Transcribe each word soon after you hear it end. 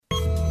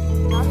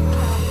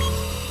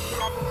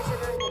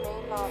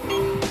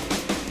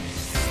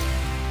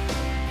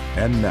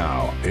And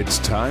now it's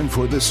time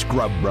for the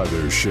Scrub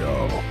Brothers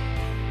Show.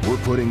 We're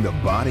putting the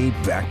body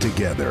back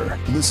together.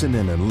 Listen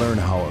in and learn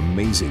how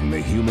amazing the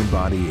human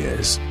body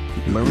is.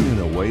 Learn in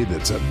a way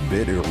that's a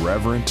bit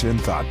irreverent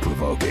and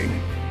thought-provoking.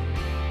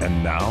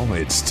 And now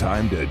it's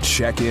time to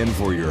check in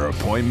for your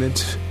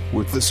appointment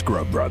with the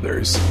Scrub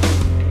Brothers.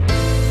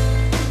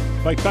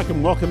 Mike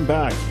Beckham, welcome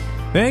back.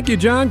 Thank you,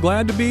 John.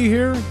 Glad to be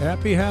here.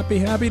 Happy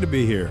to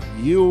be here.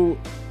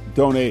 You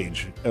don't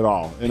age at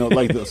all. You know,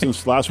 like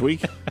since last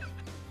week,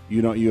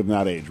 you have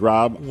not aged.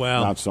 Rob,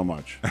 well, not so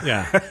much.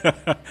 Yeah,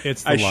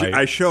 it's the light.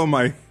 I show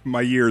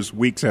my years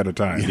weeks at a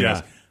time. Yeah.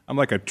 Yes. I'm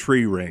like a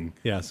tree ring.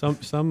 Yeah, some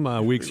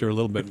weeks are a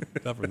little bit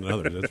tougher than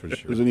others, that's for sure.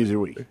 It was an easy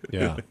week.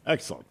 Yeah.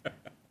 Excellent.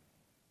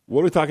 What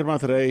are we talking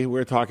about today?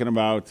 We're talking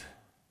about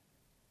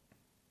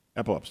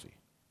epilepsy.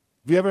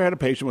 Have you ever had a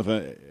patient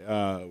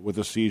with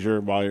a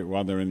seizure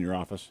while they're in your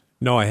office?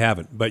 No, I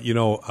haven't. But,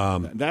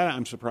 that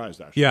I'm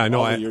surprised, actually. Yeah, I know.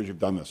 All the years you've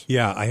done this.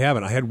 Yeah, I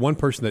haven't. I had one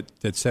person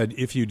that said,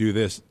 if you do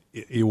this,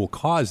 it will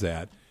cause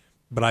that.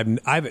 But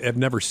I've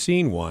never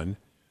seen one.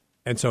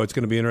 And so it's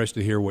going to be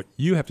interesting to hear what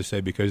you have to say,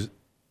 because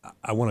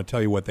I want to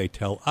tell you what they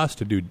tell us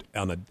to do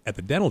at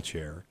the dental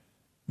chair.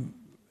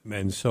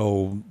 And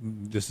so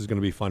this is going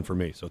to be fun for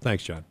me. So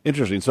thanks, John.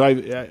 Interesting. So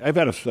I've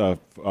had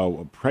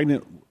a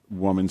pregnant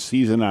woman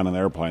seizing on an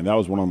airplane. That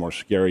was one of the more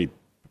scary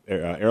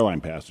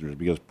airline passengers,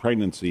 because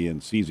pregnancy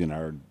and seizing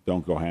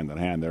don't go hand in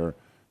hand. They're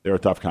a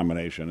tough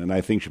combination. And I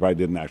think she probably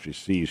didn't actually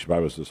seize. She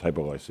probably was just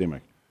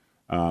hypoglycemic.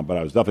 But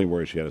I was definitely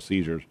worried she had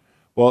seizures.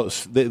 Well,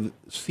 the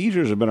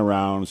seizures have been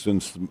around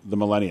since the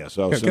millennia.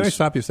 So can I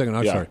stop you a second?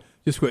 I'm sorry.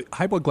 Just quick,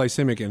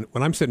 hypoglycemic, and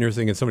when I'm sitting here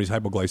thinking somebody's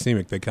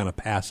hypoglycemic, they kind of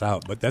pass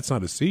out, but that's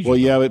not a seizure. Well,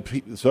 yeah,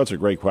 so that's a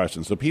great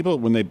question. So people,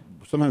 when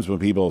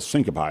people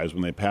syncopize,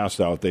 when they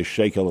pass out, they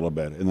shake a little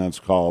bit, and that's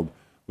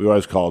we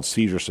always call it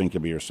seizure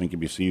syncope or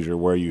syncope seizure,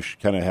 where you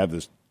kind of have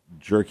this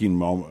jerking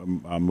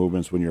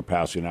movements when you're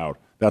passing out.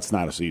 That's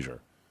not a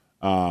seizure.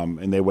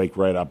 And they wake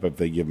right up. If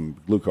they give them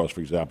glucose,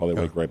 for example, they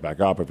wake right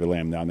back up. If you lay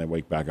them down, they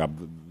wake back up.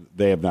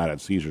 They have not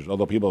had seizures.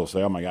 Although people will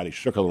say, oh, my God, he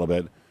shook a little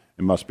bit.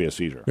 It must be a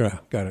seizure. Yeah,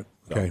 got it.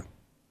 Okay.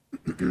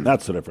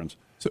 That's the difference.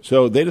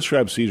 So they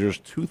described seizures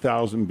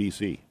 2000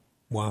 BC.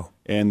 Wow.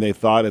 And they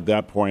thought at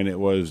that point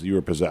you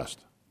were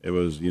possessed. It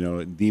was,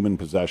 demon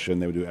possession.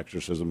 They would do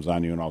exorcisms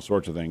on you and all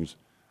sorts of things.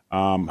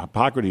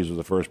 Hippocrates was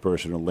the first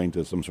person who linked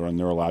to some sort of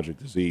neurologic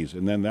disease.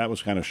 And then that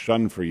was kind of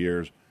shunned for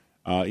years.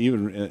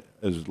 Even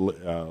as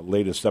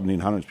late as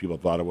 1700s, people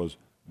thought it was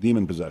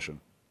demon possession.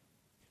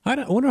 I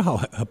wonder how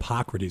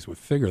Hippocrates would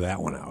figure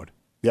that one out.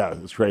 Yeah,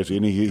 it's crazy.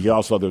 And he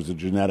also, there's a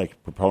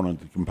genetic component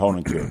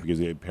to it, because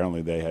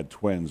apparently they had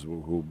twins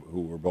who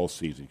were both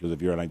seizing. Because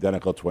if you're an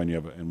identical twin,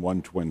 and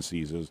one twin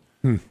seizes,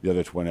 the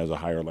other twin has a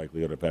higher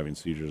likelihood of having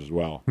seizures as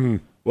well.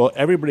 Well,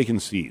 everybody can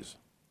seize.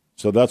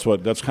 So that's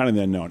kind of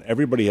the unknown.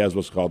 Everybody has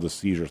what's called the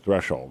seizure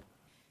threshold.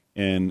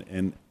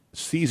 And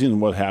seizing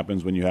what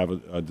happens when you have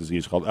a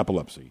disease called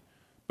epilepsy.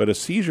 But a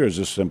seizure is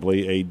just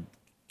simply a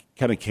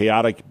kind of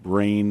chaotic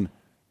brain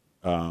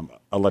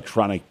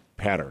electronic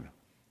pattern.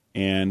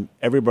 And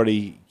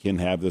everybody can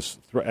have this.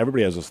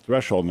 Everybody has this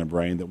threshold in their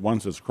brain that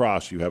once it's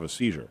crossed, you have a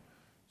seizure.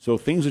 So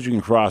things that you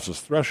can cross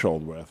this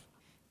threshold with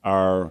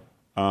are,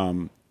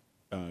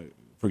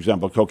 for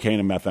example, cocaine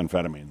and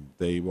methamphetamine.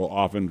 They will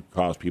often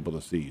cause people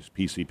to seize.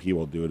 PCP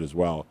will do it as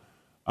well.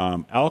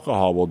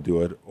 Alcohol will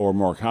do it, or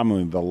more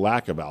commonly, the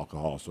lack of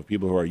alcohol. So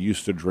people who are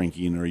used to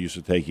drinking or used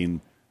to taking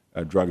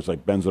drugs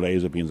like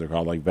benzodiazepines, they're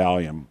called, like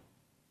Valium,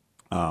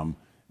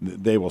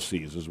 they will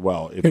seize as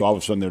well. If all of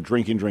a sudden they're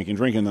drinking,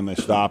 then they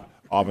stop,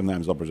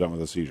 oftentimes they'll present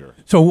with a seizure.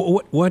 So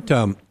what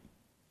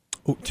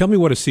tell me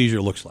what a seizure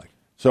looks like.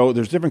 So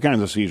there's different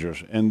kinds of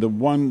seizures. And the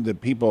one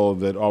that people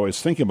that always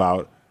think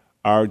about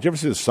are, do you ever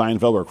see the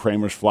Seinfeld where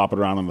Kramer's flopping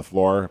around on the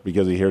floor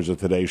because he hears the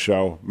Today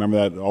Show?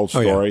 Remember that old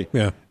story? Oh,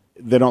 yeah.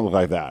 They don't look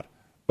like that.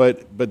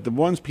 But the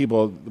ones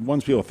people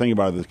think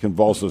about are the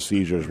convulsive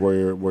seizures where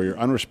you're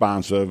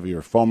unresponsive,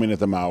 you're foaming at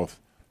the mouth.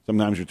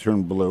 Sometimes you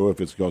turn blue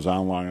if it goes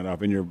on long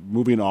enough, and you're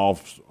moving all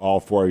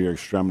four of your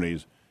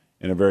extremities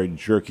in a very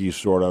jerky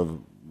sort of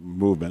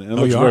movement. And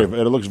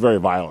it looks very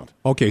violent.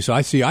 Okay, so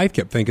I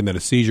kept thinking that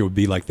a seizure would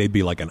be like, they'd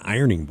be like an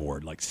ironing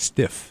board, like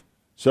stiff.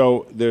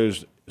 So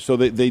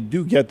they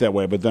do get that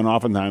way, but then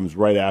oftentimes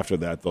right after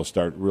that they'll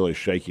start really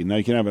shaking. Now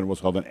you can have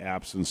what's called an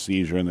absence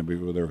seizure, and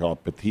they were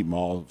called petit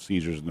mal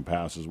seizures in the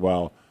past as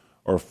well,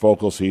 or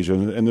focal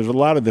seizures, and there's a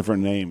lot of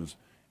different names.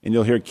 And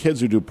you'll hear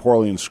kids who do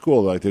poorly in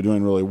school, like they're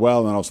doing really well,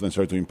 and then all of a sudden they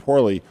start doing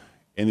poorly,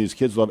 and these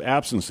kids will have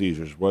absence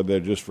seizures, where they're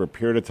just for a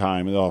period of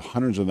time, and they'll have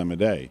hundreds of them a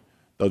day.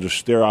 They'll just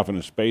stare off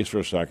into space for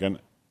a second,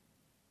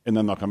 and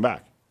then they'll come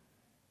back.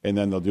 And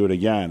then they'll do it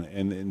again.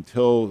 And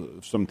until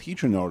some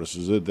teacher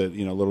notices it, that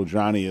little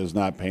Johnny is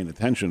not paying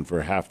attention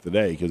for half the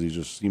day because he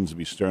just seems to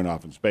be staring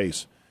off in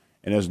space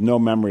and has no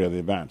memory of the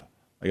event.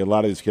 Like a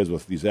lot of these kids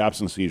with these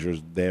absence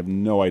seizures, they have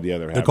no idea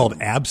they're having. They're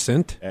called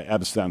absent?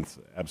 Absent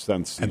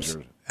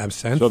seizures.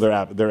 Absent? So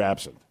they're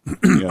absent.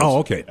 Oh,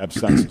 okay.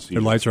 Absent seizures. Their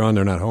lights are on,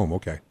 they're not home.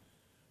 Okay.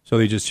 So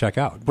they just check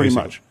out. Pretty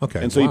much.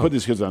 Okay. And so you put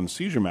these kids on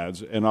seizure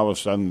meds, and all of a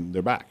sudden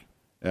they're back.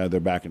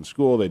 They're back in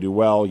school. They do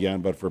well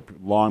again, but for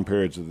long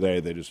periods of the day,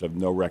 they just have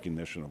no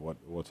recognition of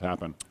what's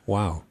happened.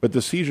 Wow. But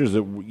the seizures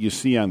that you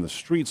see on the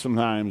street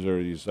sometimes, or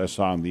I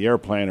saw on the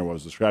airplane, or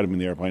was described to me in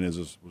the airplane, is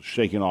this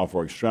shaking all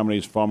four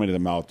extremities, foaming to the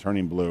mouth,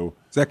 turning blue.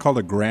 Is that called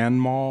a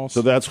grand mal?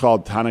 So that's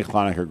called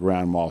tonic-clonic or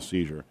grand mal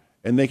seizure.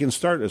 And they can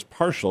start as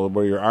partial,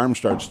 where your arm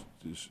starts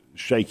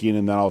shaking,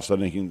 and then all of a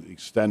sudden it can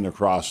extend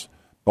across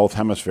both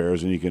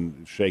hemispheres, and you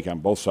can shake on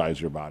both sides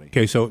of your body.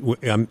 Okay, so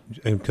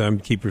I'm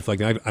keep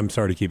reflecting. I'm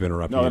sorry to keep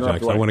interrupting you,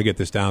 Jack. I want to get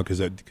this down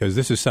because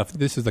this is stuff.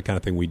 This is the kind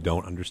of thing we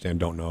don't understand,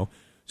 don't know.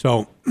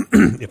 So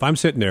if I'm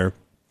sitting there,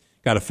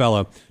 got a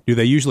fella, do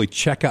they usually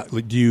check out?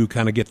 Do you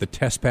kind of get the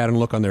test pattern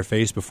look on their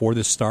face before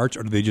this starts,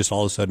 or do they just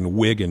all of a sudden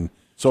wig and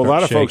So a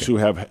lot of shaking? folks who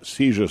have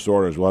seizure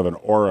disorders will have an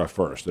aura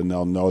first, and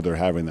they'll know they're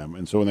having them.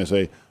 And so when they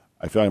say,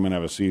 I feel like I'm going to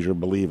have a seizure,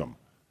 believe them.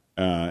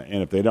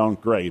 And if they don't,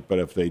 great. But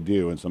if they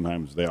do, and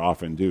sometimes they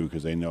often do,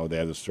 because they know they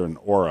have a certain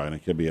aura, and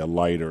it could be a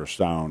light or a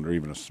sound or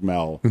even a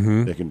smell.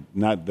 They can,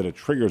 not that it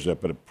triggers it,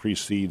 but it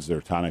precedes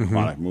their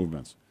tonic-clonic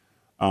movements.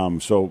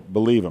 So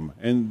believe them.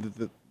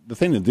 And the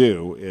thing to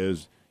do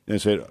is, they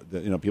say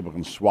that, people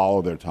can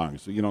swallow their tongue.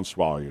 So you don't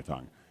swallow your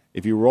tongue.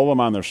 If you roll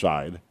them on their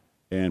side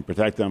and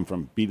protect them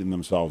from beating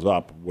themselves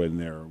up when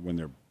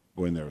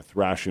they're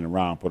thrashing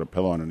around, put a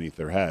pillow underneath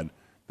their head,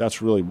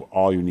 that's really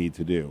all you need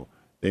to do.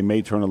 They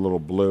may turn a little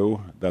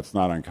blue. That's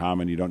not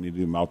uncommon. You don't need to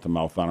do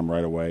mouth-to-mouth on them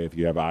right away. If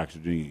you have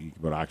oxygen, you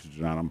can put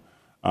oxygen on them.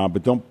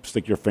 But don't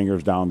stick your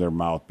fingers down their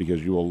mouth,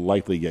 because you will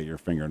likely get your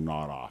finger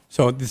gnawed off.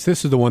 So this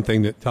is the one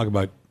thing that talk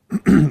about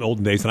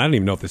olden days, and I don't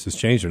even know if this has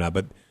changed or not,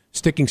 but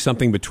sticking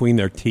something between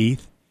their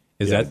teeth,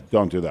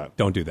 Don't do that.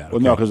 Don't do that.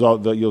 Well, no, because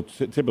you'll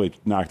typically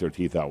knock their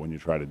teeth out when you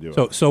try to do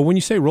it. So when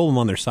you say roll them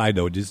on their side,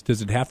 though,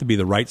 does it have to be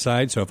the right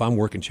side? So if I'm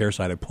working chair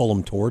side, I pull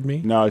them toward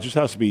me? No, it just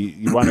has to be,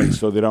 you want it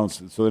so they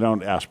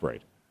don't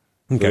aspirate.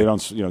 Okay. So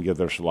they don't get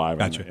their saliva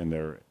Gotcha. in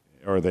their,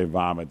 or they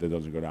vomit that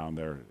doesn't go down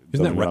there.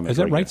 Isn't that right? Is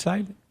that right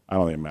side? I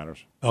don't think it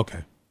matters. Okay.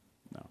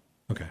 No.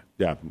 Okay.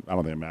 Yeah, I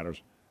don't think it matters.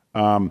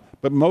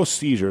 But most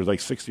seizures, like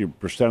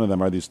 60% of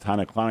them, are these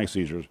tonic-clonic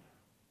seizures.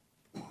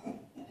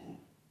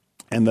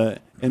 And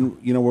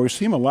where we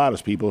see them a lot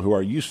is people who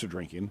are used to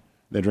drinking.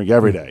 They drink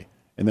every day,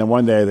 and then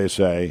one day they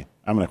say,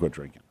 "I'm going to quit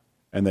drinking,"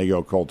 and they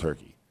go cold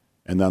turkey,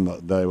 and then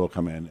they will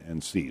come in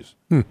and seize.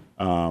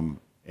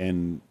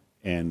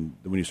 And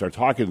when you start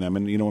talking to them,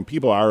 and when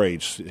people our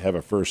age have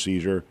a first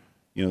seizure,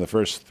 the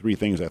first three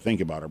things I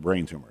think about are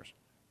brain tumors,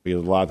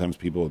 because a lot of times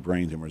people with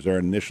brain tumors, their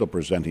initial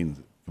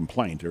presenting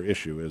complaint or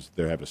issue is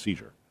they have a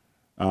seizure.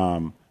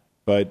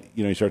 But,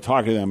 you start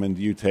talking to them, and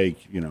you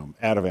take,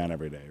 Ativan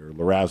every day or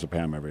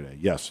lorazepam every day.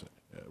 Yes.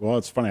 Well,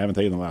 it's funny. I haven't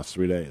taken the last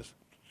 3 days.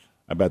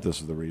 I bet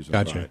this is the reason.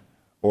 Gotcha. Right?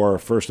 Or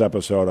first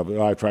episode of,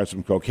 I tried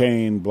some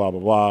cocaine, blah, blah,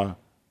 blah.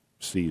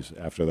 Seize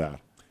after that.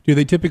 Do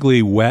they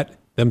typically wet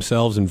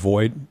themselves and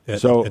void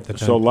at the time?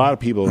 So a lot of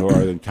people who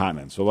are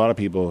incontinent. So a lot of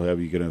people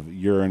you can have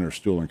urine or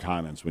stool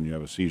incontinence when you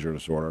have a seizure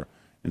disorder.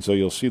 And so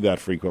you'll see that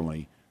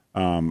frequently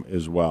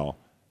as well.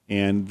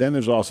 And then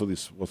there's also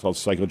these what's called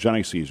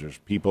psychogenic seizures.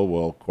 People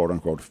will, quote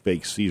unquote,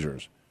 fake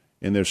seizures.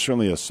 And there's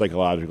certainly a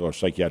psychological or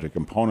psychiatric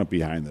component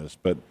behind this,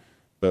 but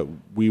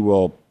we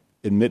will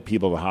admit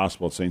people to the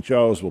hospital at St.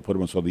 Joe's. We'll put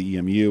them in the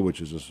EMU,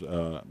 which is this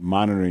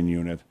monitoring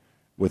unit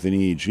with an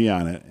EEG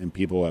on it, and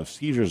people have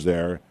seizures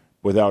there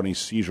without any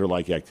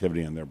seizure-like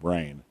activity in their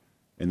brain.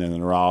 And then the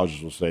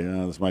neurologist will say,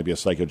 this might be a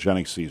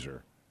psychogenic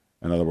seizure.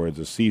 In other words,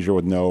 a seizure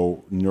with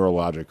no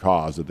neurologic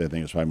cause that they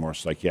think is probably more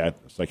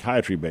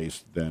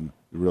psychiatry-based than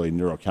really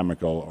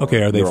neurochemical or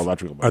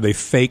neuroelectrical. Are they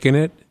faking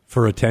it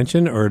for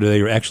attention, or do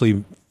they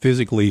actually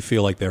physically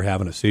feel like they're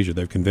having a seizure?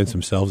 They've convinced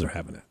themselves they're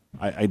having it.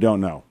 I don't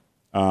know.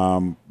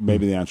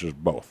 Maybe the answer is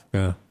both.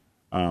 Yeah.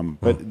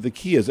 But the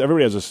key is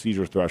everybody has a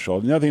seizure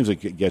threshold. The other things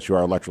that get you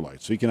are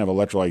electrolytes. So you can have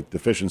electrolyte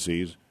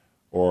deficiencies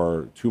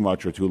or too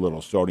much or too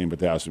little sodium,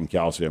 potassium,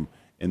 calcium,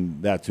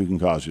 and that too can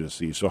cause you to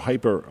seize. So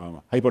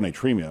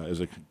hyponatremia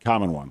is a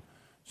common one.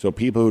 So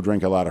people who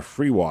drink a lot of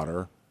free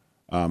water,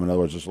 in other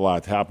words, just a lot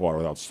of tap water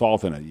without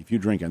salt in it, if you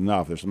drink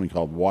enough, there's something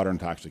called water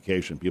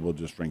intoxication. People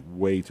just drink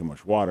way too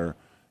much water.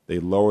 They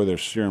lower their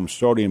serum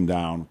sodium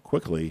down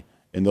quickly,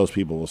 and those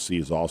people will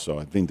seize also.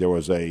 I think there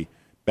was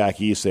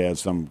back east, they had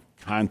some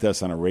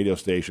contest on a radio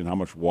station how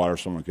much water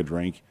someone could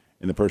drink,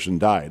 and the person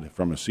died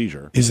from a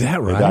seizure. Is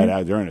that right? They died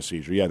out during a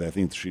seizure. Yeah, I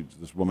think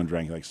this woman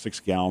drank like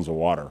 6 gallons of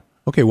water.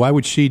 Okay, why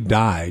would she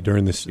die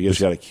during this? Because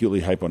she had acutely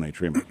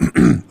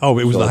hyponatremia. Oh,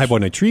 it was the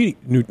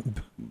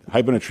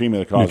hyponatremia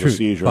that caused a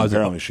seizure.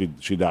 Apparently,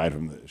 she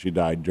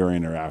died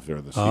during or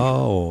after the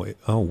seizure.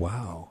 Oh,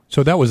 wow.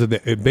 So that was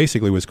it.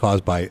 Basically, was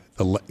caused by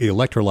the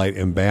electrolyte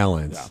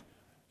imbalance. Yeah.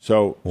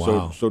 So,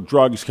 wow. so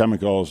drugs,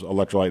 chemicals,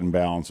 electrolyte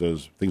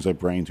imbalances, things like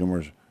brain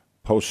tumors,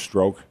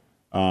 post-stroke,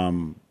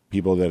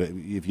 people that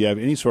if you have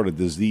any sort of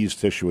diseased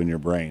tissue in your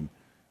brain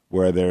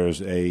where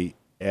there's a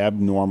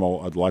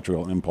abnormal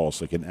electrical impulse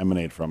that can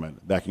emanate from it,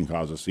 that can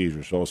cause a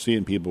seizure. So we'll see it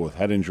in people with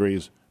head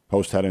injuries,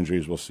 post-head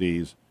injuries we'll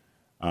seize,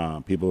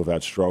 people who've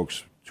had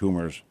strokes,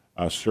 tumors,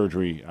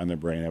 surgery on their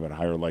brain have a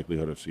higher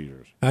likelihood of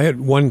seizures. I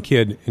had one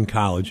kid in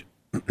college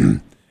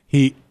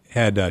he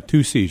had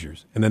 2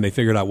 seizures, and then they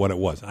figured out what it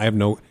was.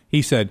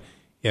 He said,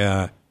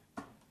 went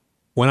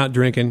out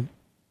drinking,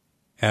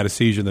 had a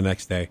seizure the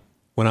next day.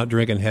 Went out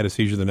drinking, had a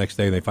seizure the next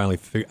day. And they finally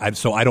figured.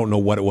 So I don't know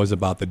what it was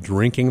about the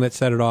drinking that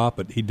set it off,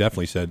 but he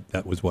definitely said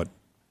that was what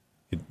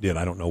it did.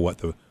 I don't know what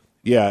the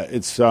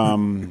it's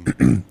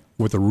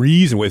what the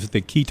reason was.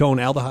 The ketone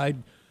aldehyde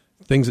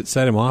things that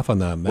set him off on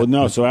them. Well,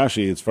 no. So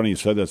actually, it's funny you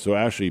said that. So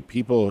actually,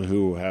 people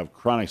who have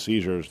chronic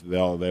seizures, they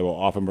will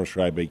often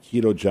prescribe a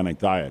ketogenic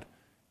diet,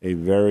 a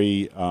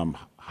very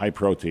high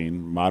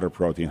protein, moderate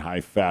protein,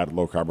 high fat,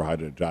 low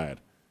carbohydrate diet,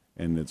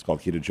 and it's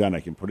called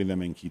ketogenic. And putting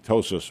them in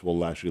ketosis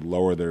will actually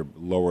lower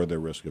their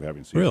risk of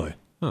having seizures. Really?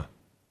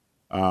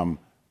 Huh.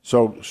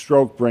 So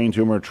stroke, brain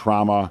tumor,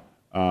 trauma,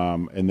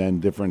 and then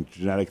different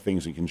genetic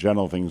things and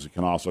congenital things that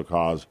can also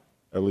cause,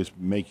 at least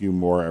make you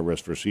more at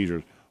risk for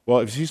seizures. Well,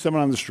 if you see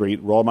someone on the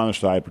street, roll them on their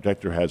side,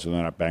 protect their head so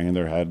they're not banging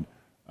their head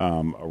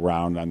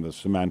around on the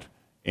cement,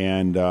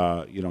 and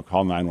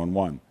call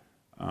 911.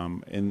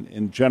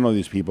 And generally,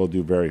 these people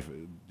do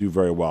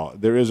very well.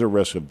 There is a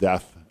risk of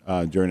death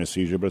during a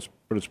seizure, but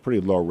it's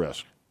pretty low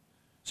risk.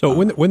 So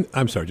when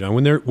I'm sorry, John,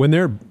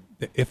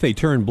 if they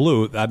turn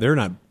blue, they're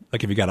not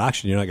like if you got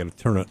oxygen, you're not going to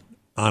turn it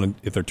on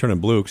if they're turning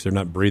blue because they're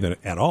not breathing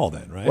at all.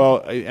 Then, right?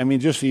 Well, I mean,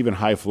 just even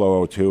high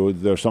flow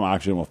O2. There's some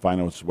oxygen will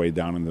find its way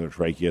down into their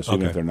trachea, so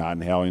even if they're not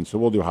inhaling. So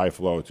we'll do high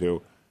flow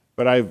O2.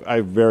 But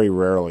I very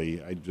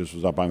rarely. I just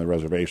was up on the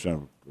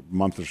reservation a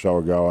month or so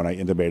ago, and I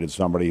intubated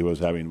somebody who was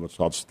having what's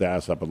called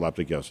status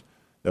epilepticus.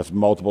 That's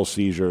multiple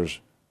seizures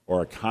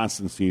or a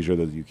constant seizure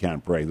that you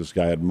can't break. This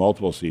guy had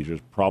multiple seizures,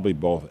 probably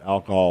both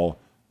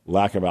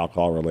lack of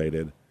alcohol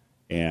related,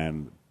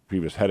 and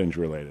previous head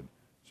injury related.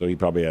 So he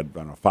probably had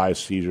 5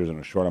 seizures in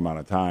a short amount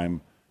of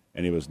time,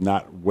 and he was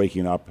not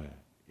waking up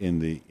in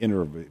the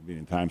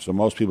intervening time. So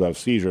most people have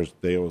seizures.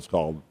 They what's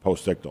called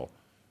postictal.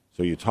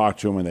 So you talk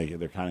to them,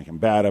 and they're kind of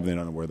combative. They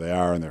don't know where they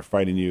are, and they're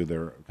fighting you.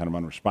 They're kind of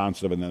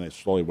unresponsive, and then they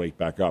slowly wake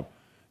back up.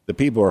 The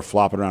people who are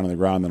flopping around on the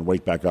ground and then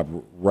wake back up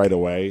right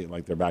away,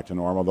 like they're back to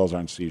normal, those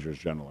aren't seizures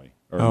generally.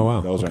 Oh, wow.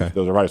 Those are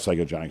probably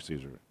psychogenic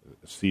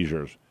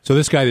seizures. So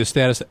this guy, the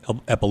status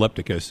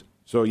epilepticus.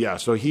 So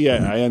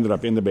I ended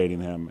up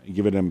intubating him,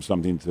 giving him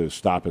something to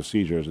stop his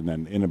seizures, and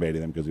then intubating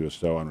him because he was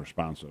so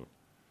unresponsive.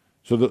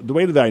 So the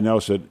way to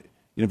diagnose it,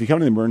 if you come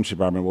to the emergency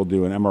department, we'll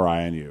do an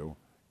MRI on you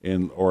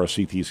or a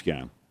CT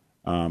scan.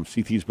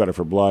 CT is better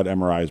for blood.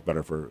 MRI is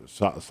better for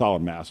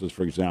solid masses,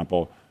 for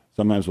example.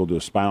 Sometimes we'll do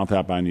a spinal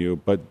tap on you,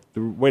 but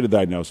the way to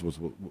diagnose it was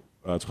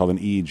it's called an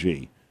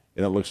EEG,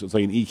 and it's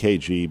like an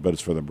EKG, but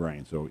it's for the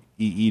brain. So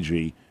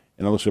EEG.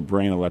 And it looks at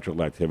brain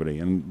electrical activity.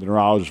 And the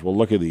neurologist will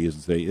look at these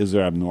and say, is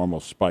there abnormal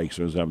spikes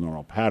or is there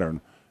abnormal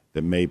pattern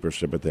that may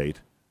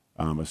precipitate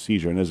a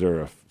seizure? And is there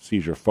a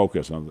seizure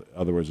focus? In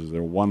other words, is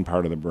there one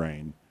part of the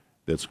brain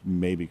that's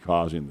maybe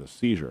causing the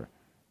seizure?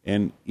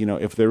 And,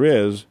 if there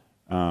is,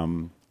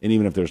 and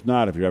even if there's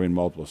not, if you're having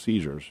multiple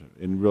seizures,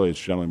 and really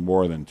it's generally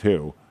more than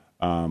 2,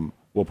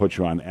 we'll put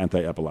you on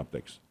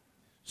anti-epileptics.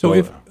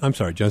 So I'm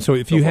sorry, John. So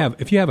if you have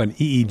an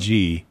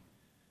EEG,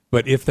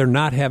 but if they're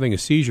not having a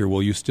seizure,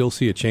 will you still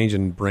see a change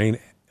in brain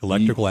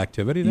electrical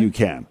activity then? You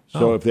can.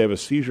 So if they have a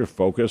seizure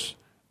focus,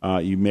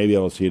 you may be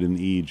able to see it in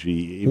EEG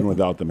even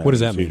without them having a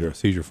seizure. What does that mean,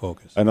 seizure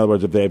focus? In other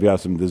words, if they've got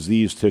some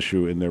diseased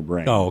tissue in their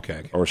brain. Oh,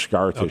 okay. Or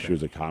scar tissue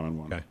is a common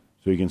one. Okay.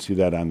 So you can see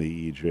that on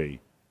the EEG.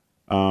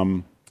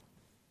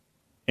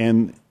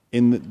 And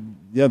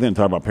the other thing to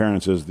talk about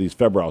parents is these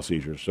febrile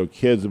seizures. So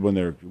kids, when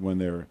they're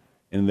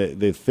and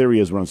the theory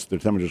is when their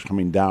temperature's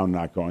coming down,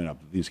 not going up,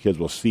 these kids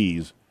will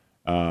seize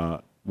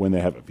when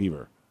they have a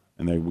fever,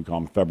 and we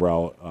call them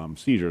febrile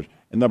seizures.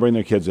 And they'll bring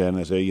their kids in and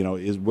they say,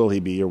 will he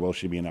be or will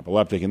she be an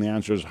epileptic? And the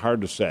answer is hard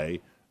to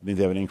say. I think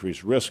they have an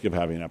increased risk of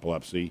having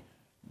epilepsy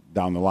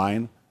down the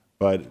line,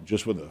 but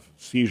just with a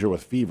seizure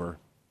with fever,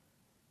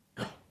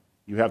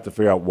 you have to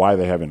figure out why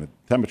they're having a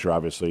temperature,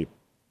 obviously,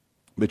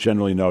 but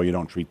generally, no, you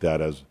don't treat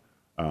that as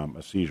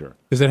a seizure.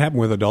 Does that happen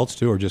with adults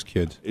too, or just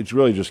kids? It's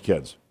really just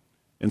kids.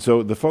 And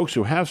so the folks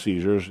who have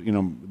seizures,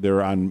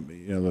 they're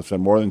on, let's say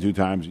more than 2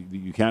 times.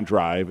 You can't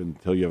drive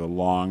until you have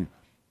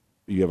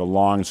a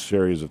long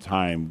series of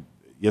time.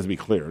 You have to be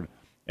cleared,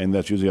 and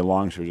that's usually a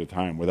long series of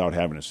time without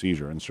having a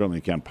seizure. And certainly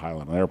you can't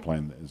pilot an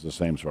airplane. It's the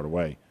same sort of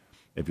way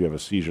if you have a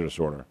seizure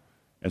disorder.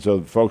 And so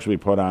the folks will be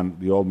put on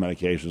the old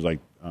medications like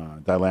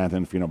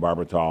Dilantin,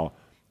 phenobarbital,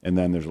 and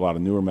then there's a lot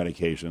of newer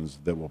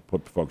medications that we'll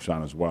put folks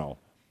on as well.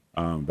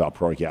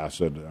 Valproic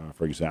acid,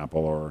 for example,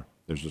 or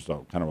there's just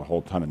a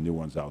whole ton of new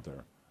ones out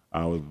there.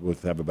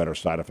 With have a better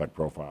side effect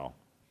profile.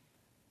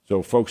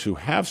 So folks who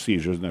have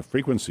seizures and have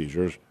frequent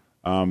seizures,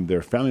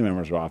 their family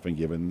members are often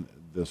given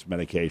this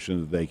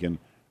medication that they can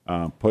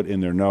put in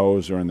their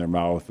nose or in their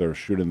mouth or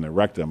shoot in their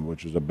rectum,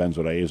 which is a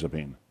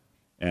benzodiazepine.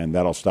 And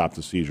that'll stop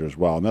the seizure as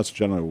well. And that's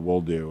generally what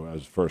we'll do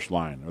as first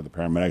line, or the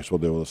paramedics will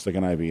do. We'll stick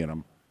an IV in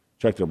them,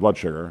 check their blood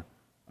sugar,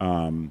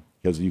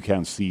 because you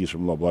can seize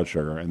from low blood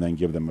sugar, and then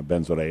give them a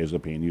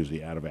benzodiazepine, usually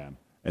Ativan,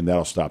 and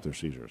that'll stop their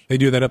seizures. They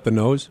do that up the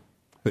nose?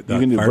 You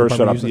can do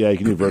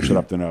Versed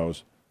up the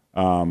nose.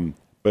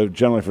 But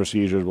generally for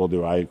seizures, we'll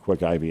do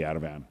quick IV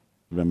Ativan,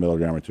 a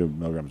milligram or 2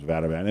 milligrams of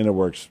Ativan, and it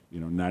works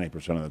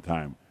 90% of the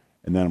time.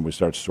 And then we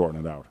start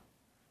sorting it out.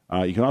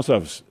 You can also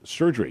have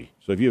surgery.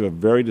 So if you have a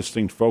very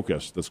distinct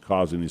focus that's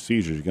causing these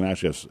seizures, you can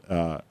actually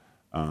have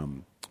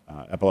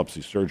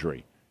epilepsy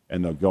surgery.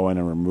 And they'll go in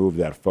and remove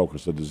that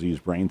focus of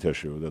diseased brain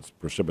tissue that's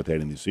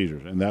precipitating these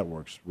seizures. And that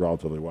works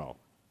relatively well.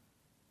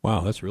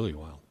 Wow, that's really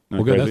wild.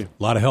 Well, good. That's a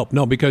lot of help.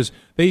 No, because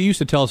they used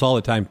to tell us all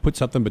the time, put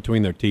something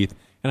between their teeth.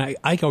 And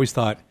I always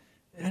thought,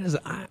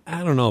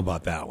 I don't know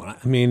about that one.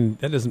 I mean,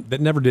 that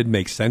never did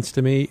make sense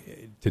to me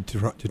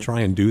to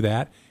try and do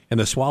that. And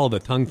the swallow the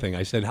tongue thing,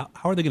 I said, how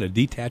are they going to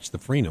detach the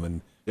frenum?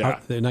 And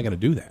they're not going to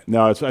do that.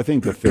 No, I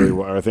think the theory,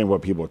 or I think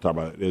what people talk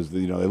about is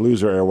they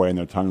lose their airway and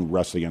their tongue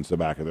rests against the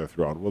back of their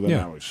throat. Well, they're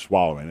not really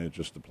swallowing it;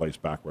 just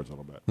deflates backwards a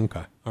little bit.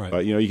 Okay, all right.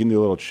 But you can do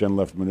a little chin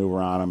lift maneuver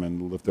on them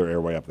and lift their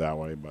airway up that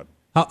way. But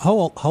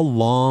how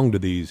long do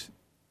these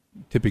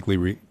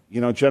typically?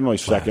 Generally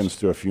seconds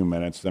to a few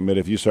minutes. I mean,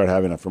 if you start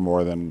having it for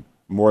more than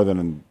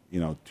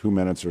 2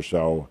 minutes or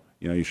so,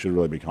 you should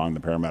really be calling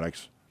the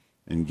paramedics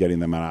and getting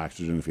them on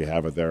oxygen if you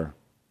have it there.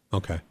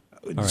 Okay.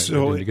 All right.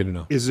 So good to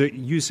know. Is it,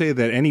 you say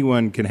that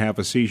anyone can have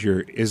a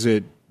seizure. Is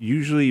it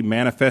usually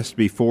manifest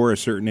before a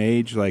certain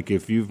age? Like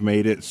if you've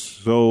made it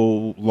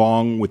so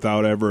long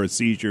without ever a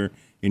seizure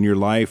in your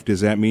life,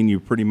 does that mean you're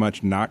pretty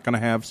much not going to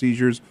have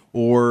seizures?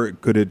 Or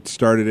could it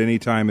start at any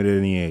time at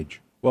any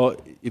age? Well,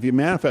 if you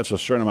manifest a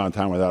certain amount of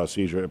time without a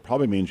seizure, it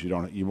probably means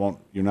you're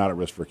not at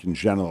risk for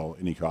congenital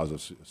any cause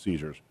of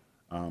seizures.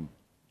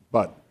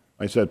 But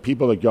I said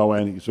people that go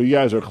in, so you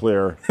guys are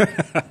clear.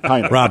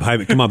 Kind of. Rob,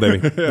 come on,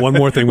 baby. One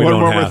more thing we don't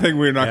have. One more thing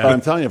we're not.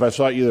 I'm telling you, if I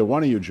saw either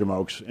one of you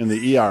jamokes in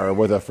the ER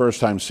with a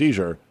first-time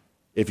seizure,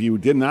 if you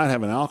did not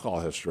have an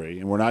alcohol history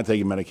and were not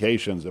taking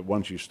medications that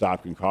once you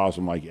stop can cause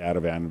them, like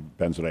Ativan,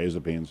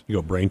 benzodiazepines, you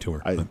go brain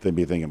tumor. They'd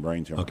be thinking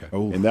brain tumor. Okay.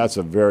 And that's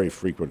a very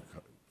frequent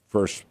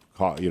first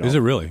cause. Is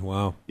it really?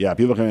 Wow. Yeah,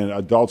 people come in,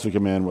 adults who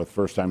come in with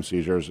first-time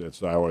seizures,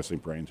 I always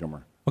think brain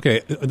tumor. Okay,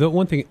 the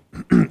one thing,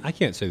 I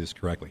can't say this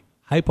correctly.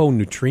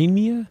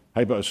 Hyponatremia?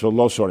 So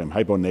low sodium,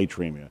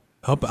 hyponatremia.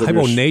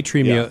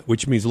 Hyponatremia,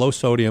 which means low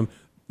sodium,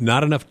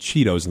 not enough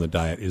Cheetos in the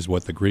diet is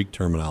what the Greek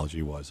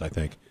terminology was, I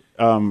think.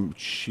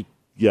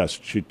 Yes,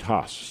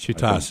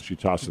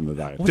 Cheetos in the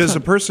diet. Does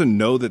a person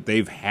know that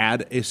they've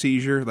had a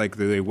seizure? Like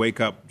they wake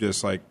up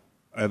just like,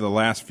 the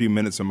last few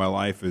minutes of my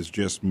life is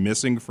just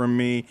missing from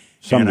me,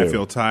 Some and do. I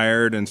feel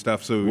tired and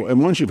stuff. So,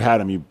 and once you've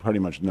had them, you pretty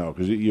much know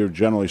because you're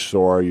generally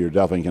sore, you're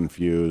definitely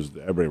confused.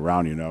 Everybody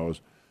around you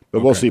knows.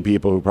 But we'll see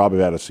people who probably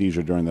had a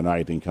seizure during the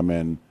night and come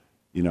in,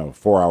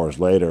 4 hours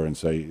later and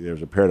say,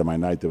 there's a period of my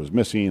night that was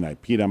missing. I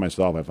peed on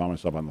myself. I found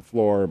myself on the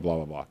floor, blah,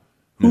 blah, blah.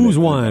 Whose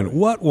wine?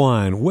 What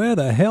wine? Where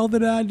the hell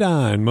did I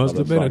dine? Must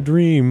have been a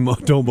dream.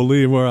 Don't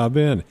believe where I've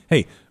been.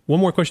 Hey, one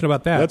more question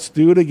about that. Let's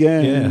do it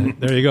again. Yeah,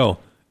 there you go.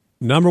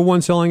 Number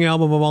one selling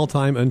album of all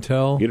time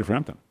until? Peter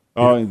Frampton.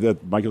 Oh,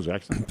 that Michael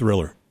Jackson.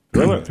 Thriller.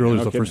 Thriller.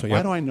 Thriller's the first one.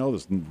 Why do I know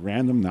this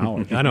random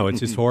knowledge? I know,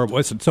 it's just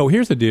horrible. So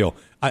here's the deal.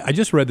 I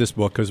just read this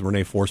book because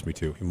Renee forced me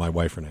to. My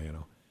wife, Renee,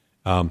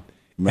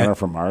 Men Are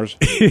From Mars?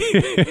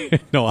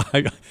 No,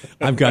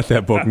 I've got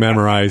that book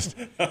memorized.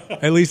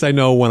 At least I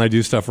know when I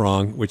do stuff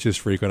wrong, which is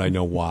frequent. I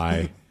know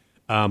why.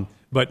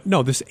 But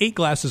no, this 8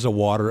 glasses of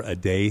water a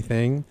day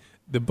thing,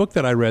 the book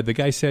that I read, the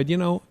guy said,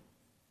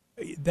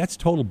 that's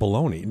total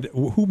baloney.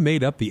 Who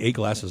made up the 8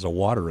 glasses of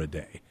water a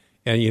day?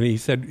 And he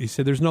said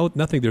there's no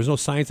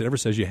science that ever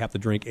says you have to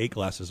drink 8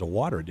 glasses of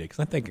water a day. Because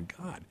I'm thinking,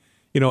 God,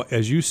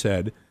 as you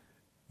said,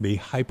 the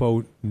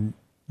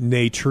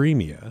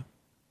hyponatremia.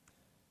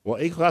 Well,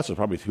 8 glasses is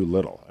probably too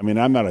little. I mean,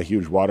 I'm not a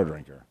huge water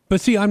drinker.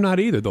 But see, I'm not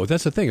either, though.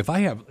 That's the thing. If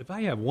I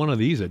have one of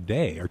these a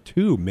day or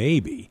 2,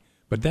 maybe,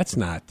 but that's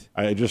not.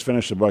 I just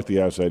finished the book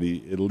the other side,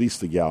 at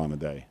least a gallon a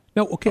day.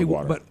 No, okay, of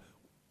water. but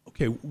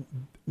okay.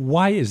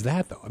 Why is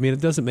that, though? I mean,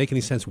 it doesn't make any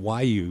sense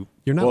why you're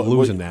not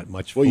losing that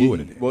much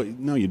fluid a day. Well,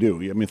 no, you do.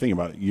 I mean, think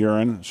about it.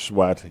 Urine,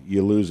 sweat,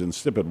 you lose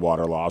insipid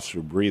water loss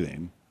through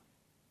breathing.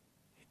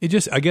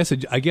 I guess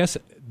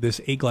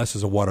this 8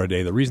 glasses of water a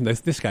day, the reason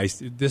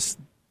this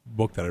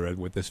book that I read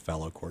with this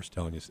fellow, of course,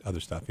 telling you other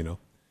stuff,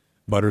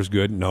 butter's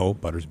good, no,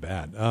 butter's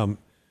bad,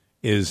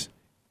 is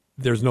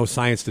there's no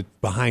science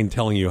behind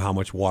telling you how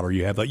much water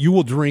you have. Like, you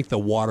will drink the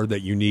water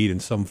that you need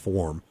in some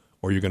form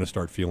or you're going to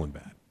start feeling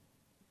bad.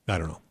 I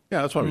don't know.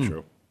 Yeah, that's probably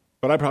true.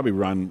 But I probably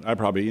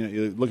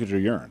you look at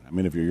your urine. I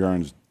mean, if your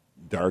urine's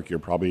dark, you're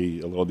probably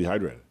a little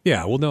dehydrated.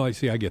 Yeah, well, no, I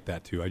get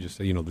that too. I just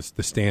say,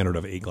 the standard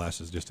of 8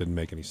 glasses just didn't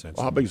make any sense.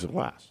 Well, how big is a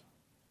glass?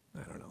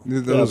 I don't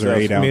know. Those are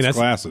 8-ounce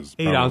glasses.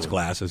 8-ounce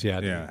glasses,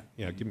 yeah.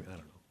 Yeah. Give me, I don't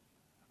know.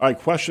 All right,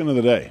 question of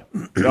the day.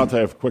 I'll tell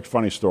you a quick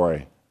funny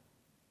story.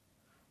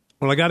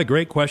 Well, I got a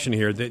great question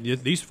here.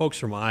 These folks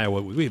from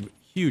Iowa, we have a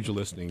huge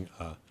listening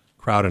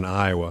crowd in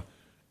Iowa.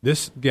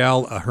 This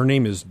gal, her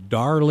name is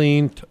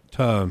Darlene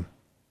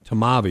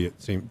Tamavi, it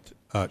seemed.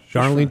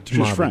 Darlene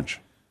Tamavi. She's French.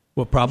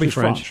 Well, probably She's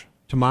French.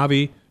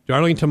 Tamavi,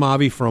 Darlene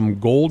Tamavi from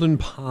Golden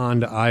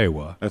Pond,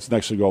 Iowa. That's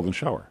next to Golden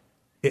Shower.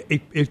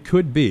 It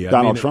could be.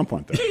 Donald Trump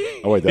went there.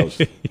 Oh, wait, that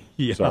was...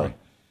 Yeah. Sorry.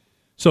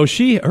 So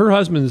her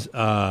husband's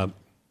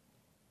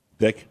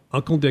Dick?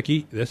 Uncle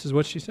Dickie, this is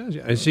what she says.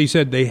 And she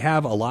said they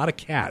have a lot of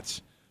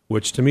cats,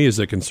 which to me is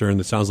a concern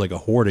that sounds like a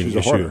hoarding She's a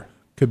issue. hoarder.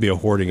 Could be a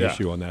hoarding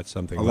issue on that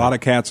something. A lot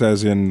of cats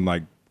as in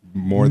like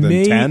more than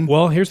 10?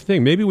 Well, here's the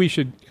thing. Maybe we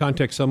should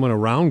contact someone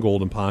around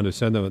Golden Pond to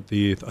send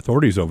the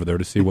authorities over there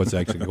to see what's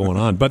actually going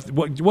on. But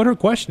what her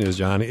question is,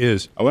 John,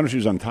 is... I wonder if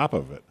she's on top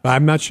of it.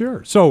 I'm not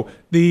sure. So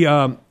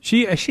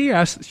she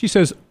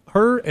says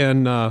her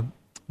and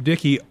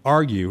Dickie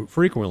argue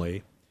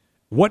frequently,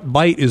 what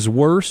bite is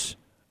worse,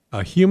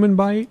 a human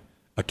bite,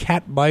 a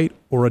cat bite,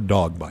 or a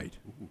dog bite?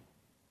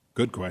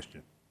 Good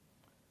question.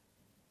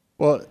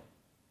 Well,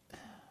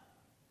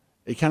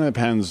 it kind of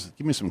depends.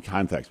 Give me some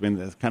context. I mean,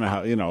 that's kind of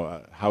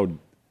how, how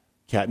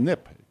cat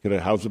nip.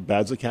 How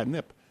bad is a cat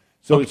nip?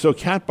 So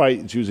cat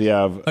bites usually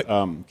have,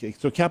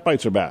 so cat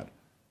bites are bad.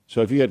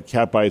 So if you get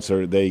cat bites,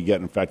 they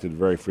get infected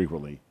very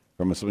frequently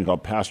from something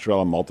called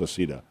Pasteurella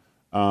multocida.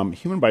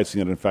 Human bites can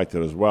get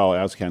infected as well,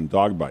 as can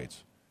dog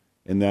bites.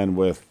 And then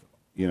with,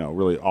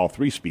 really all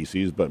three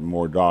species, but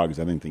more dogs,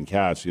 I think, than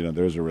cats,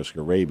 there's a risk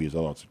of rabies,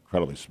 although it's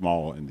incredibly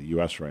small in the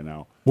U.S. right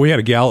now. We had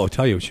a gal, I'll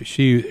tell you,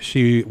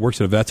 she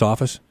works at a vet's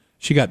office.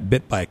 She got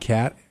bit by a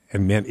cat,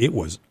 and, man, it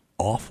was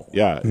awful.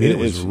 Yeah. I mean, it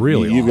was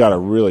really awful. You've got to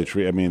really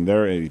treat, if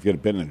you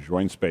get bitten in a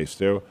joint space,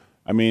 too.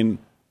 I mean,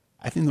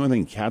 I think the only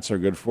thing cats are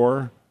good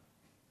for,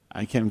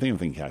 I can't think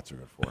of anything cats are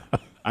good for.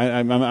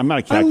 I'm not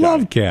a cat guy. I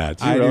love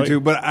cats. I really? do too,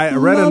 but I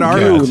read an You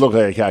article. look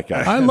like a cat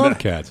guy. I love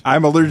cats.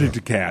 I'm allergic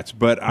to cats,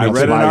 but I That's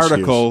read an my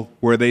article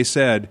where they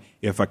said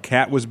if a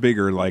cat was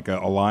bigger, like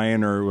a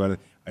lion or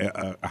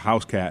a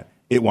house cat,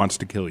 it wants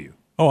to kill you.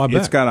 Oh, I bet.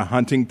 It's got a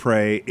hunting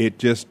prey. It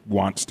just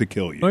wants to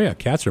kill you. Oh, yeah,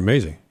 cats are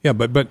amazing. Yeah,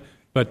 but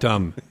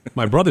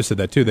my brother said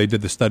that, too. They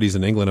did the studies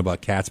in England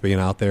about cats being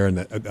out there and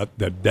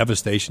the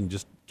devastation,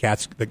 just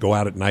cats that go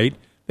out at night,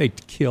 they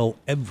kill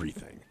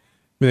everything.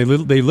 I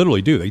mean, they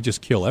literally do. They just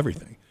kill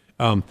everything.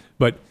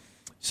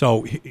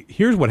 So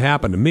here's what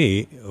happened to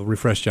me. It'll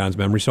refresh John's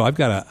memory. So I've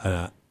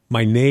got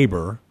my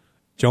neighbor,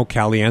 Joe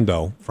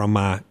Caliendo,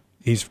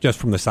 he's just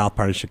from the south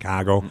part of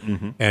Chicago,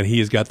 and he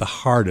has got the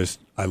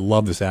hardest, I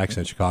love this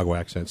accent, Chicago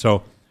accent.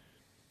 So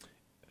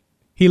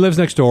he lives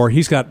next door.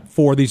 He's got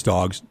 4 of these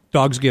dogs.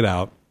 Dogs get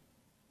out.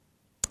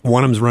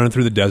 One of them's running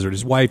through the desert.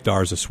 His wife,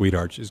 Dar's a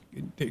sweetheart.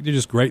 They're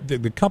just great.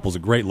 The couple's a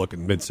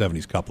great-looking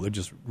mid-70s couple. They're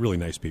just really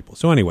nice people.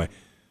 So anyway,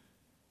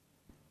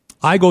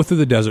 I go through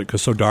the desert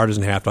because so Dar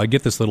doesn't have to. I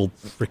get this little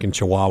freaking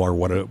chihuahua or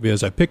what it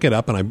is. I pick it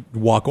up and I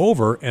walk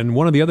over, and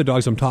one of the other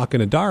dogs, I'm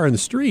talking to Dar in the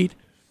street,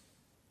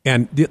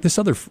 and this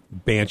other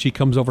banshee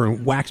comes over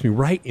and whacks me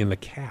right in the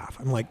calf.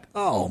 I'm like,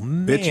 oh,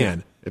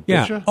 man. It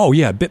bit you? Oh,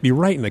 yeah, it bit me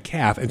right in the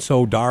calf. And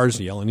so Dar's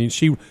yelling, and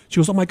she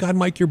goes, oh, my God,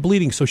 Mike, you're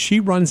bleeding. So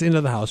she runs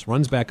into the house,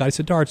 runs back. I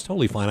said, Dar, it's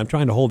totally fine. I'm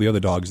trying to hold the other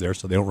dogs there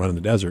so they don't run in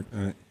the desert.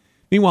 Right.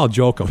 Meanwhile,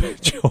 Joe comes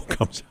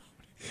out.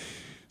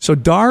 So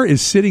Dar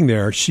is sitting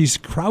there. She's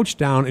crouched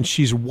down, and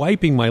she's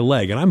wiping my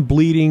leg, and I'm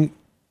bleeding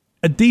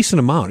a decent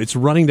amount. It's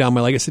running down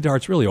my leg. I said, Dar,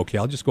 it's really okay.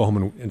 I'll just go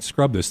home and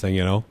scrub this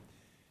thing,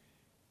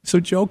 So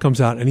Joe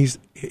comes out, and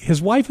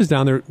his wife is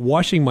down there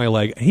washing my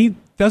leg. And he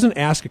doesn't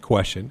ask a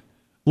question,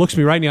 looks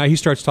me right in the eye. He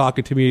starts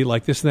talking to me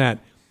like this and that.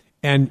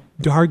 And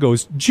Dar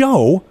goes,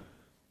 Joe,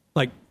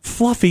 like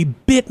Fluffy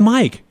bit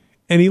Mike.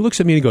 And he looks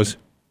at me and he goes,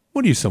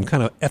 what are you, some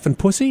kind of effing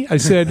pussy? I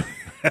said,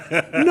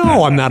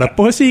 no, I'm not a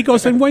pussy. He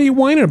goes, then what are you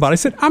whining about? I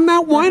said, I'm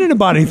not whining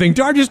about anything.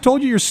 Dar just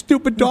told you your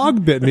stupid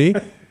dog bit me.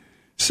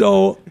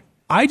 So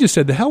I just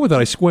said, the hell with it.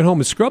 I went home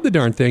and scrubbed the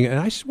darn thing, and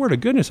I swear to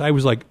goodness, I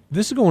was like,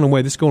 this is going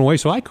away, this is going away.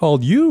 So I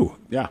called you.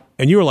 Yeah.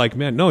 And you were like,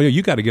 man, no,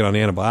 you got to get on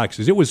antibiotics.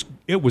 It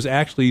was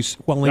actually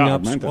swelling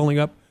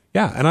up.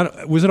 Yeah.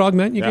 And was it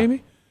Augment you gave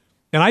me?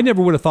 And I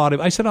never would have thought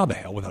of, I said, oh, the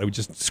hell with it. I would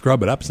just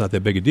scrub it up. It's not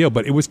that big a deal.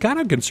 But it was kind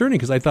of concerning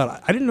because I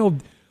thought, I didn't know,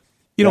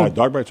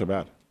 dog bites are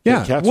bad.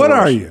 Yeah. Cats What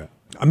are are worse. you?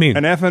 I mean,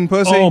 An effing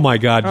pussy? Oh, my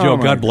God, Joe,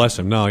 my God bless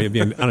him. No,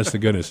 honest to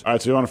goodness. All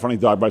right, so you want a funny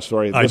dog bite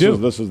story? I do.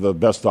 This is the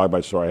best dog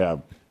bite story I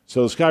have.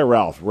 So this guy,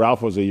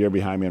 Ralph was a year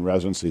behind me in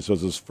residency. So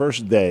it's his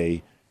first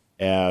day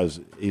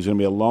as he's going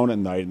to be alone at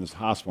night in this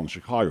hospital in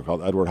Chicago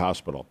called Edward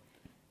Hospital.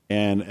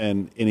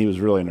 And he was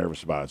really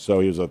nervous about it.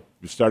 So he was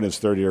starting his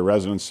third year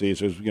residency.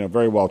 So he was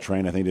very well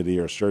trained. I think he did a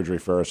year of surgery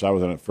first. I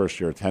was in it first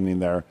year attending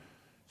there.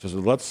 So I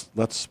said,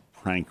 let's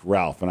prank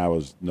Ralph. And I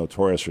was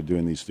notorious for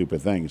doing these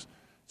stupid things.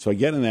 So I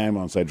get in the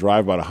ambulance. I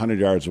drive about 100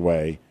 yards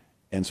away.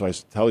 And so I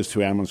tell these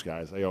 2 ambulance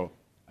guys, I go,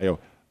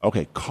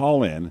 okay,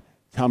 call in.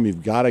 Tell them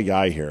you've got a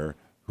guy here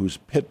whose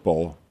pit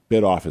bull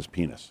bit off his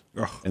penis.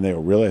 Ugh. And they go,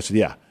 really? I said,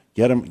 yeah.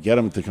 Get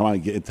him to come on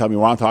and tell me,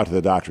 we want to talk to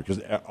the doctor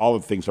because all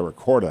the things are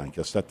recorded on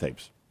cassette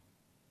tapes.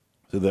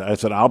 So I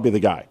said, I'll be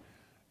the guy.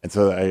 And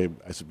so I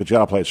said, but you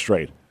got to play it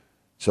straight.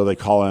 So they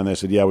call in. They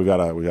said, yeah, we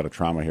got a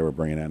trauma here we're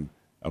bringing in.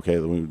 Okay,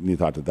 we need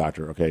to talk to the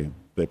doctor. Okay,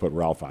 they put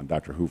Ralph on,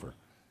 Dr. Hoover.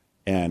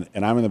 And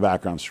I'm in the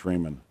background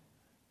screaming,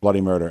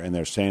 bloody murder. And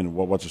they're saying,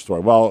 what's the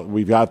story? Well,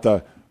 we've got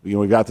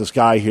this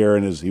guy here,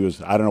 and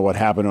I don't know what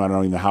happened. I don't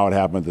even know how it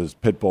happened. This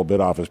pit bull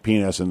bit off his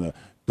penis, and the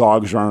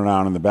dog's running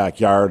around in the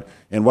backyard.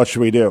 And what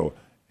should we do?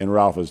 And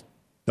Ralph is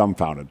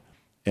dumbfounded.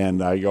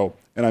 And I go,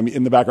 And I'm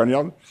in the background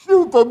yelling,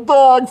 shoot the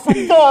dog, for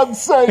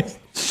God's sake.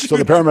 So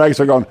the paramedics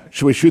are going,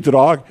 should we shoot the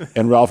dog?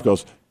 And Ralph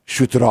goes,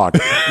 shoot the dog.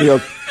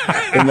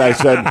 And I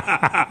said,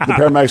 the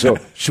paramedics go,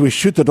 should we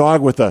shoot the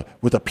dog with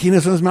a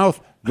penis in his mouth?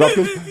 Ralph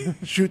goes,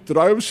 shoot the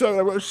dog. I'm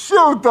going,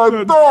 shoot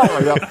the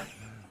dog.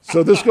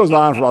 So this goes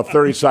on for about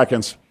 30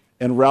 seconds,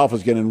 and Ralph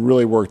is getting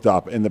really worked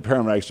up, and the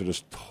paramedics are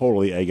just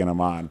totally egging him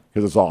on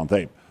because it's all on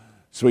tape.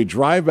 So we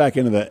drive back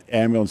into the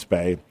ambulance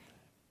bay.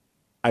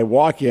 I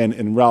walk in,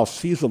 and Ralph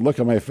sees the look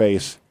on my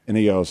face, and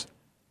he goes,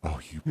 oh,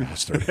 you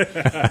bastard.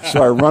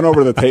 So I run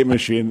over to the tape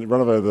machine,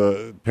 run over to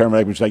the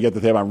paramedic machine. I get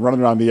the tape. I'm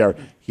running around the air.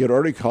 He had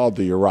already called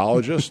the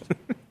urologist.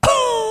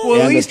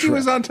 Well, at least he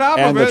was on top of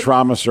it. And the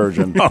trauma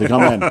surgeon to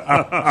come in.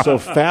 So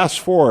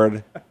fast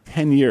forward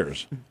 10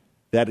 years.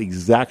 That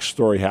exact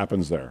story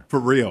happens there.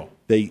 For real.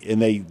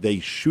 They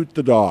shoot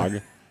the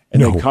dog,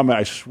 and they come in,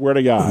 I swear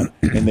to God,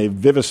 and they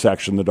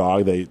vivisection the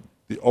dog. They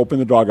open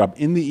the dog up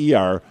in the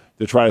ER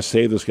to try to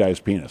save this guy's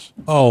penis.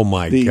 Oh,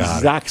 my God. The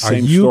exact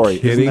same Are you story.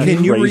 Kidding?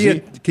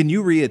 Can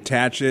you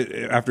reattach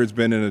it after it's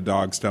been in a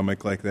dog's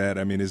stomach like that?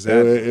 I mean, is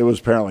that... It was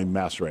apparently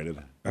macerated.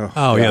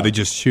 Oh, yeah, they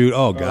just shoot.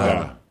 Oh, God.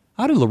 Yeah.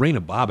 How did Lorena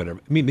Bobbitt? I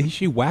mean,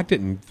 she whacked it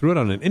and threw it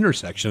on an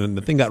intersection, and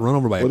the thing got run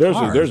over by a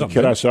car. There's a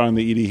kid I saw in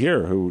the ED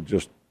here who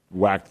just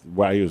whacked.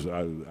 Well, he was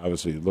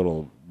obviously a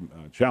little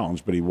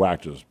challenged, but he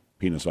whacked his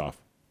penis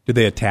off. Did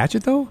they attach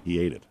it though? He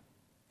ate it.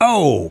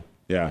 Oh,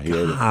 yeah, he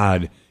ate it.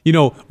 God, you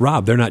know,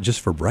 Rob, they're not just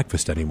for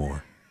breakfast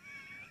anymore.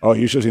 Oh,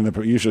 you should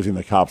have seen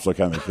the cops look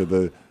on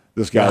it.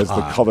 This guy's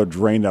the color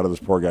drained out of this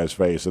poor guy's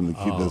face, and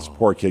this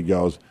poor kid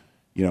goes,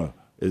 you know.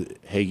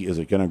 Hey, is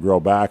it going to grow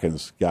back? And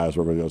this guy's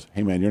worker goes,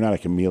 hey, man, you're not a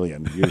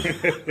chameleon.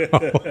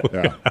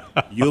 Yeah.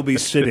 You'll be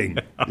sitting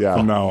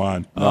from now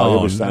on. No,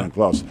 you'll be standing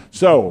close.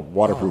 So,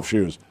 waterproof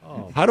shoes.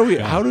 How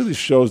do these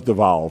shows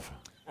devolve?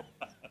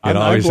 I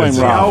blame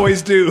Rob. I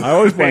always do. I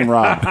always blame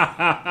Rob.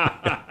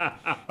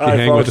 All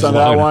right, folks, on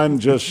that one,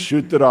 just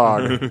shoot the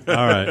dog. All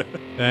right.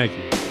 Thank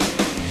you.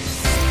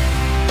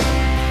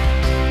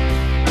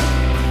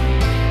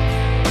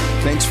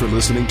 Thanks for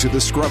listening to the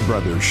Scrub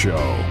Brothers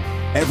Show.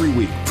 Every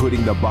week,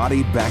 putting the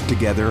body back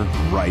together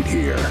right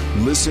here.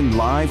 Listen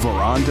live or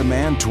on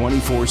demand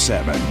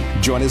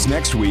 24/7. Join us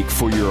next week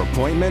for your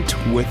appointment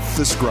with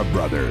the Scrub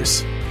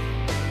Brothers.